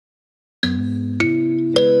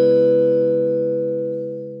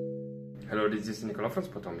Hello, this is Nicola from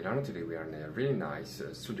Spotahome Milano. Today we are in a really nice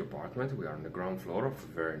studio apartment. We are on the ground floor of a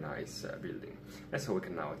very nice building. And so we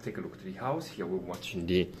can now take a look at the house. Here we're watching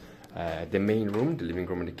the main room, the living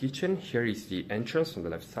room and the kitchen. Here is the entrance on the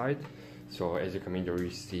left side. So as you come in, there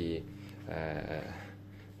is the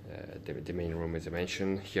main room, as I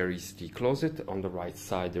mentioned. Here is the closet. On the right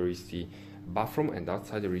side there is the bathroom, and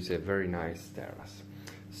outside there is a very nice terrace.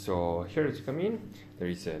 So here as you come in, there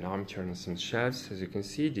is an armchair and some shelves. As you can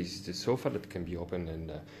see, this is the sofa that can be opened and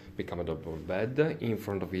become a double bed. In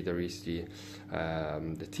front of it there is the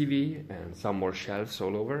TV and some more shelves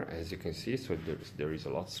all over, as you can see. So there is a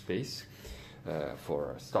lot of space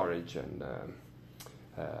for storage, and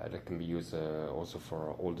that can be used also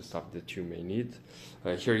for all the stuff that you may need.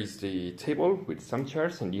 Here is the table with some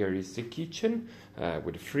chairs, and here is the kitchen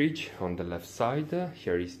with the fridge on the left side.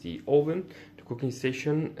 Here is the oven, the cooking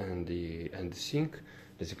station, and the sink.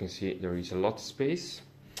 As you can see, there is a lot of space.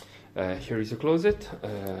 Here is a closet,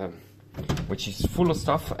 which is full of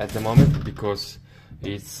stuff at the moment because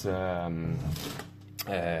it's there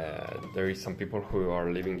is some people who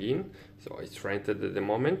are living in, so it's rented at the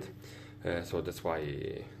moment. So that's why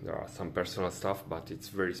there are some personal stuff, but it's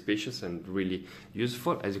very spacious and really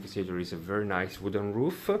useful. As you can see, there is a very nice wooden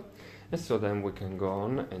roof. And so then we can go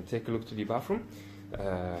on and take a look to the bathroom.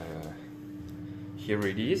 Here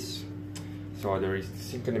it is. So there is the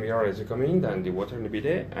sink and the mirror as you come in, then the water in the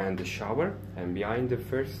bidet and the shower. And behind the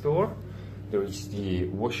first door, there is the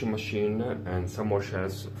washing machine and some more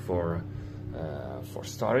shelves for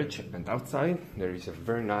storage. And outside, there is a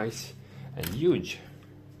very nice and huge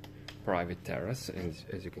private terrace,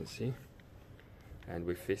 as you can see, and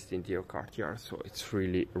we face the interior courtyard, so it's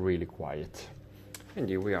really quiet. And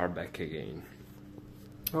here we are back again.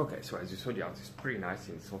 Okay, so as you saw, the house is pretty nice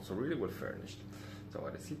and it's also really well furnished. So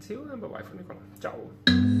that's it, see you, and bye bye from Nicola.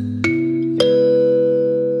 Ciao.